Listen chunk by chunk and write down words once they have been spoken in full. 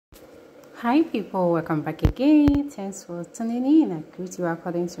Hi people, welcome back again. Thanks for tuning in. I greet you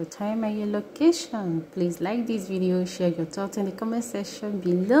according to your time and your location. Please like this video, share your thoughts in the comment section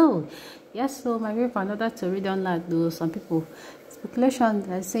below. Yes, so my favorite another to read on that though some people speculation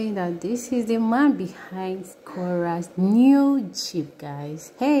are saying that this is the man behind Korra's new Jeep,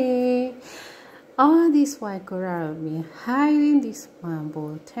 guys. Hey, all this while Korra been hiding this man,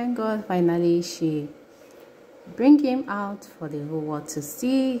 but thank God finally she bring him out for the whole world to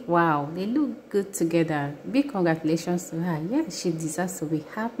see. Wow, they look good together. Big congratulations to her. Yeah, she deserves to be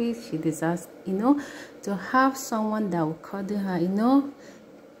happy. She deserves, to have someone that will cuddle her,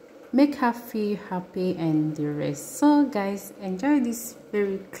 make her feel happy and the rest. So guys, enjoy this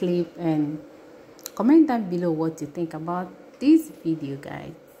very clip and comment down below what you think about this video,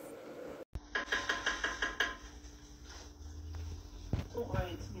 guys. Don't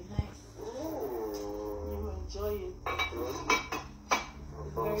worry, it's be nice. You will enjoy it.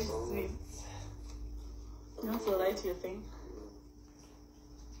 Very sweet. You want to light your thing?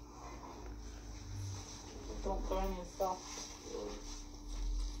 Don't burn yourself.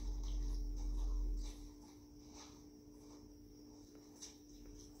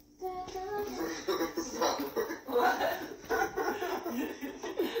 What?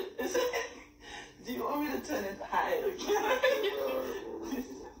 Do you want me to turn it high?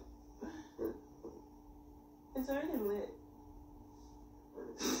 It's already lit.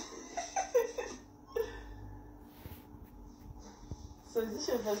 So is this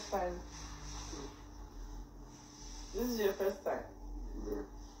your first time? This is your first time?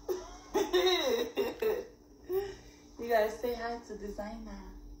 You guys say hi to designer.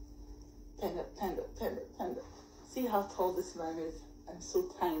 Panda, panda, panda, panda. See how tall this man is? I'm so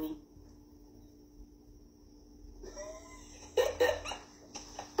tiny.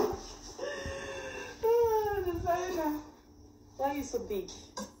 Designer. Why are you so big?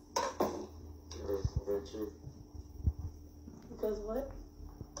 Very true. Because what?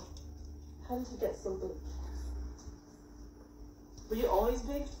 How did you get so big? Were you always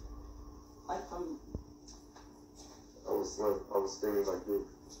big? I was skinny like you.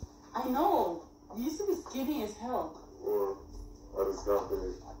 I know. You used to be skinny as hell. Or I just got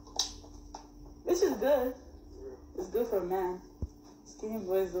big. Which is good. It's good for a man. Skinny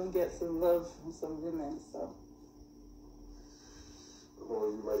boys don't get some love from some women, so. Oh,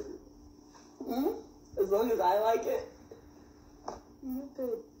 you like it? As long as I like it. You're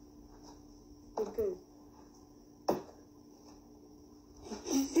good. You're good.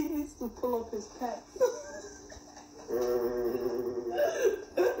 He needs to pull up his pants. I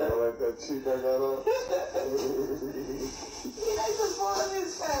like that cheek I got on. He likes to pull up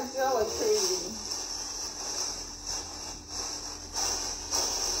his pants. Y'all are crazy.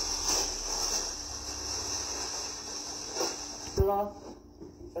 Love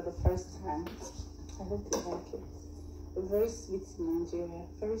for the first time. I hope you like it. A very sweet Nigeria.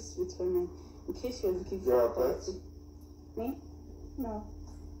 Very sweet woman. In case you're looking for a party. Me? No.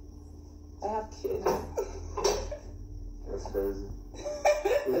 I have kids. That's crazy.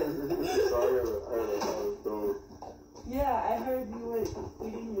 Sorry, I was doing. Yeah, I heard you were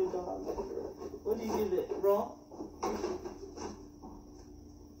feeding your dog. What do you give it? Raw?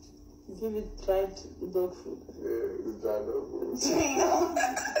 Give it dried dog food. Yeah, it's dried dog food. Damn.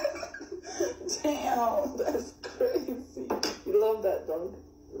 Damn, that's crazy. You love that dog?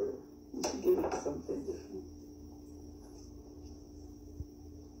 Yeah. You should give it something different.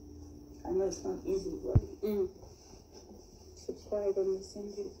 I know it's not easy, but subscribe and we'll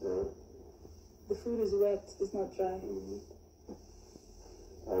send it. Yeah. The food is wet, it's not dry.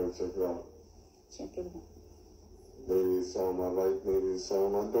 I will check it out. Check it out. Maybe it's something I like, maybe it's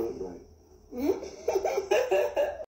something I don't like.